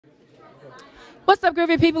What's up,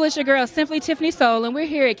 groovy people? It's your girl, Simply Tiffany Soul, and we're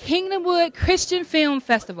here at Kingdomwood Christian Film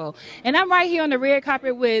Festival. And I'm right here on the red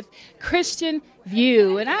carpet with Christian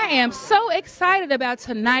View, and I am so excited about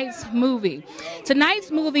tonight's movie.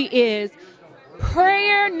 Tonight's movie is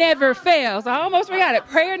Prayer Never Fails. I almost forgot it.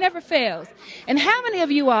 Prayer Never Fails. And how many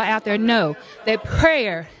of you all out there know that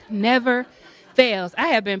prayer never fails? I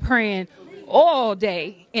have been praying all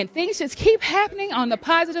day, and things just keep happening on the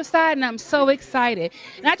positive side, and I'm so excited.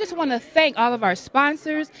 And I just want to thank all of our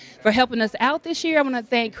sponsors for helping us out this year. I want to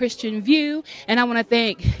thank Christian View, and I want to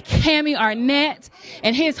thank Cammy Arnett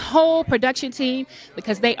and his whole production team,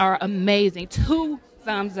 because they are amazing. Two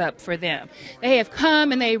thumbs up for them. They have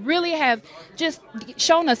come and they really have just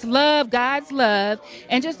shown us love, God's love,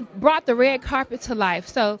 and just brought the red carpet to life.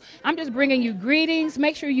 So I'm just bringing you greetings.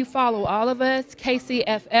 Make sure you follow all of us,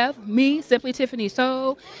 KCFF, me, Simply Tiffany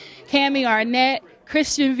Soul, Cammy Arnett,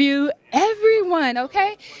 Christian View, everyone,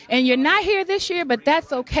 okay? And you're not here this year, but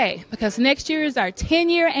that's okay, because next year is our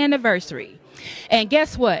 10-year anniversary. And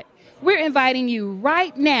guess what? We're inviting you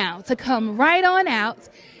right now to come right on out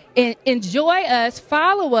and enjoy us,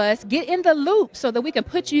 follow us, get in the loop so that we can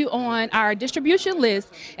put you on our distribution list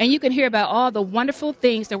and you can hear about all the wonderful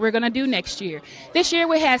things that we're going to do next year. This year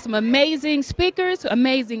we had some amazing speakers,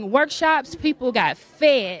 amazing workshops. People got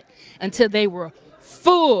fed until they were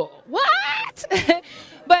full. What?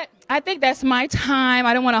 But I think that's my time.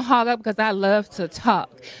 I don't want to hog up because I love to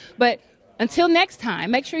talk. But until next time,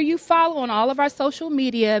 make sure you follow on all of our social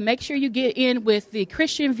media. Make sure you get in with the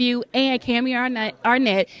Christian View and Cammy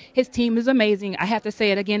Arnett. His team is amazing. I have to say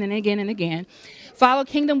it again and again and again. Follow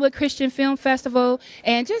Kingdomwood Christian Film Festival,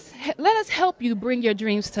 and just let us help you bring your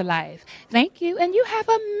dreams to life. Thank you, and you have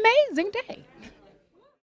an amazing day.